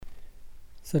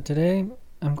So today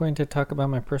I'm going to talk about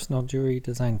my personal jewelry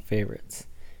design favorites.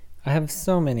 I have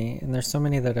so many, and there's so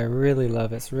many that I really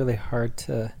love. It's really hard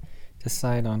to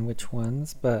decide on which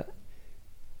ones, but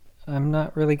I'm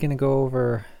not really going to go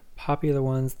over popular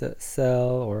ones that sell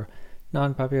or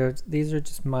non-popular. These are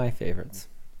just my favorites.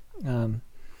 Um,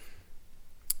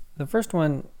 the first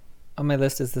one on my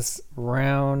list is this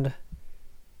round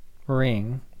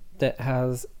ring that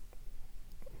has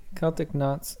Celtic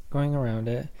knots going around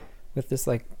it with this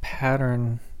like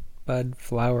pattern bud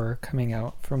flower coming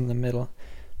out from the middle.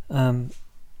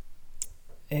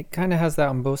 It kind of has that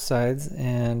on both sides,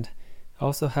 and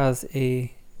also has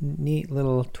a neat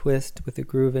little twist with a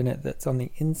groove in it that's on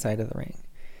the inside of the ring.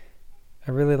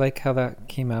 I really like how that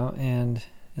came out, and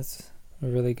it's a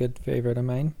really good favorite of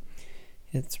mine.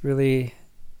 It's really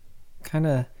kind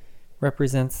of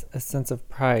represents a sense of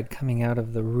pride coming out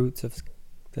of the roots of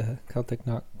the Celtic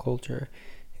knot culture.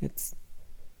 It's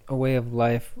a way of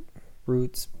life,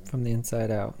 roots from the inside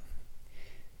out.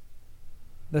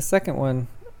 The second one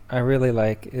I really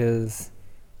like is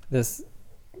this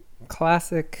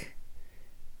classic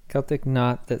Celtic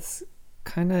knot that's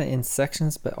kind of in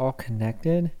sections but all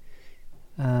connected.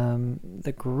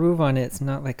 The groove on it's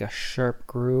not like a sharp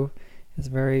groove. It's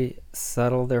very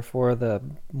subtle, therefore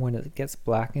when it gets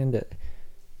blackened,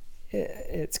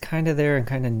 it's kind of there and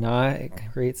kind of not. It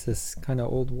creates this kind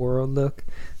of old world look.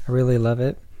 I really love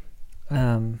it.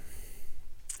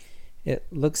 It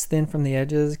looks thin from the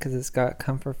edges because it's got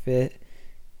comfort fit,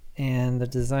 and the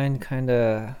design kind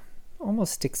of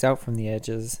almost sticks out from the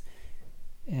edges,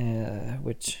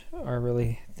 which are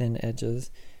really thin edges.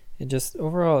 It just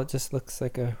looks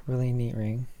like a really neat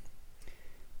ring.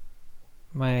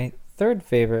 My third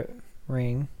favorite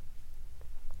ring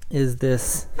is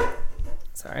this.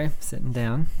 Sorry, I'm sitting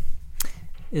down.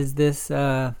 Is this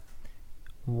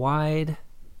wide,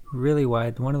 really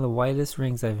wide, one of the widest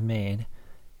rings I've made,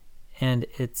 and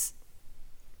it's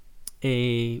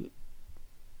a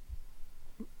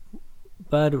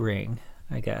bud ring,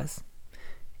 I guess.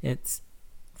 It's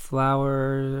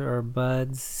flowers or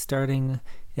buds starting.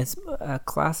 It's a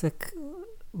classic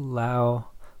Lao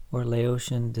or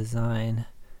Laotian design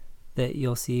that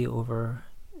you'll see over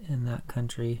in that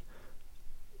country,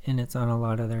 and it's on a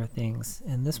lot of their things.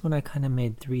 And this one I kind of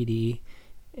made 3D,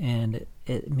 and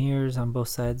it mirrors on both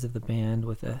sides of the band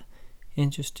with a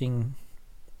interesting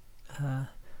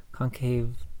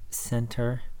concave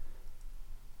center.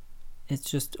 It's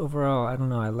just overall, I don't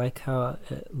know, I like how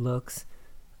it looks,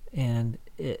 and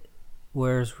it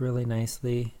wears really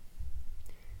nicely.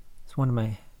 It's one of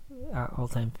my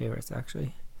all-time favorites,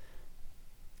 actually.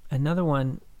 Another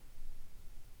one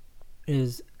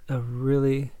is a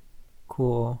really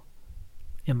cool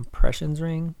impressions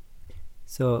ring.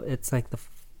 So it's like the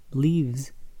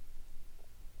leaves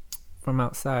from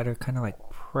outside are kind of like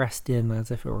pressed in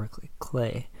as if it were like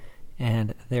clay,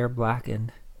 and they're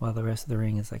blackened while the rest of the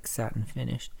ring is like satin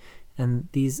finished. And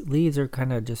these leaves are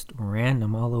kind of just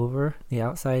random all over the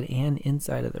outside and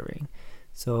inside of the ring.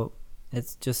 So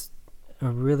it's just a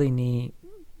really neat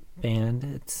band.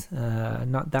 It's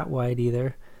not that wide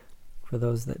either for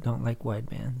those that don't like wide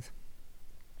bands.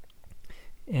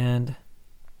 And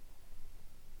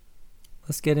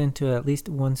let's get into at least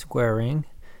one square ring.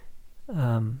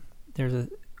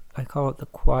 I call it the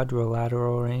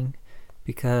quadrilateral ring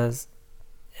because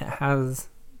it has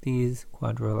these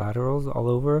quadrilaterals all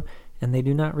over, and they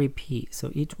do not repeat.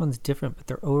 So each one's different, but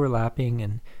they're overlapping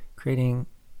and creating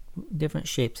different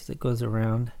shapes as it goes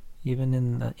around. Even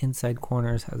in the inside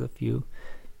corners has a few.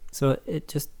 So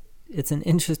it's an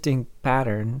interesting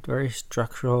pattern, very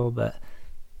structural, but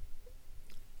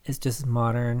it's just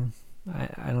modern. I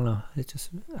don't know.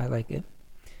 I like it.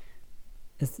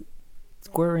 It's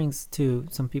square rings too.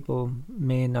 Some people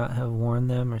may not have worn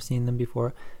them or seen them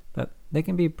before, but they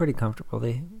can be pretty comfortable.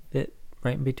 They fit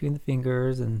right in between the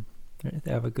fingers, and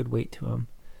they have a good weight to them.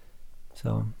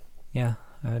 So yeah,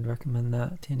 I'd recommend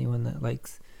that to anyone that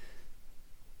likes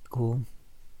cool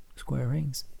square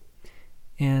rings.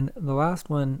 And the last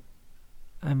one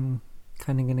I'm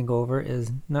kind of going to go over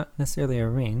is not necessarily a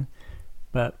ring,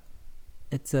 but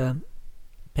it's a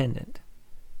pendant.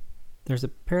 There's a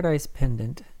paradise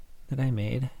pendant that I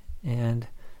made, and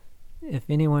if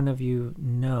any one of you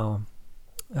know,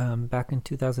 back in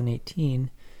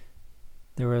 2018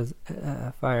 there was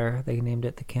a fire. They named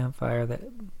it the Camp Fire, that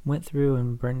went through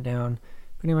and burned down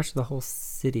pretty much the whole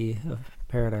city of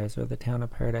Paradise, or the town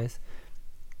of Paradise,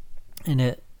 and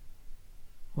it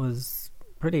was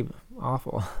pretty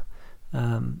awful.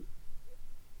 I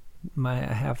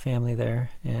have family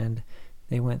there, and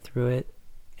they went through it,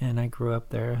 and I grew up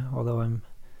there, although I'm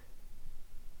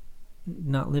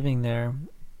not living there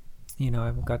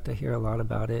I've got to hear a lot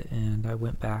about it, and I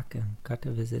went back and got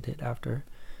to visit it after.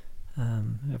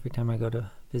 Every time I go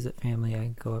to visit family,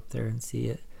 I go up there and see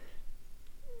it.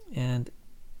 And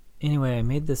anyway, I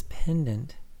made this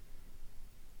pendant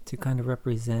to kind of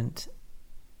represent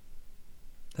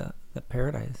the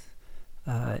paradise.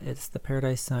 It's the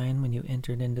paradise sign when you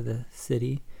entered into the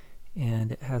city,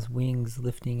 and it has wings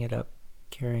lifting it up,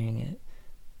 carrying it.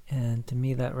 And to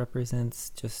me, that represents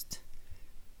just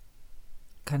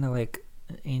kind of like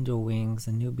angel wings,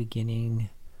 a new beginning,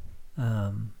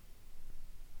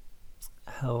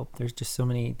 help. There's just so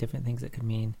many different things it could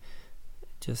mean.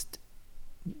 Just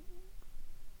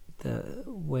the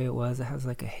way it was, it has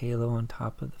like a halo on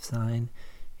top of the sign,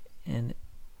 and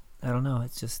I don't know,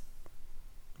 it just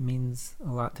means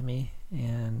a lot to me,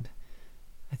 and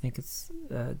I think it's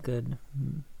a good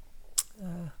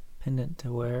pendant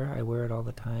to wear. I wear it all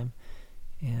the time,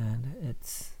 and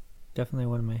it's definitely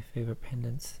one of my favorite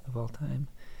pendants of all time.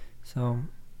 So,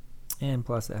 and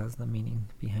plus it has the meaning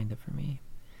behind it for me.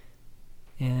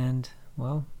 And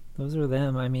well, those are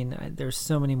them. I mean, there's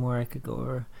so many more I could go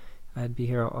over. I'd be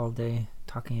here all day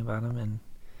talking about them, and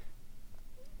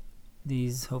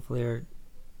these hopefully are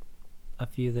a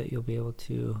few that you'll be able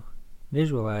to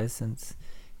visualize, since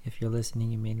if you're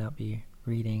listening you may not be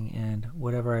reading, and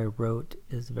whatever I wrote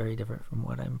is very different from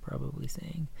what I'm probably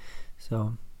saying.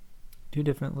 So 2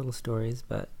 different little stories,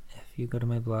 but if you go to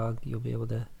my blog you'll be able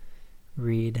to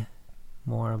read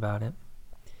more about it.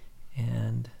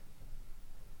 And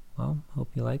well, hope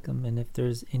you like them, and if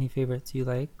there's any favorites you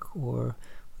like or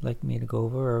would like me to go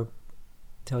over or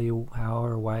tell you how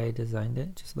or why I designed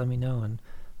it, just let me know and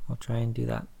I'll try and do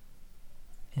that.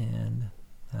 And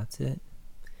that's it.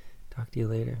 Talk to you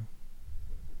later.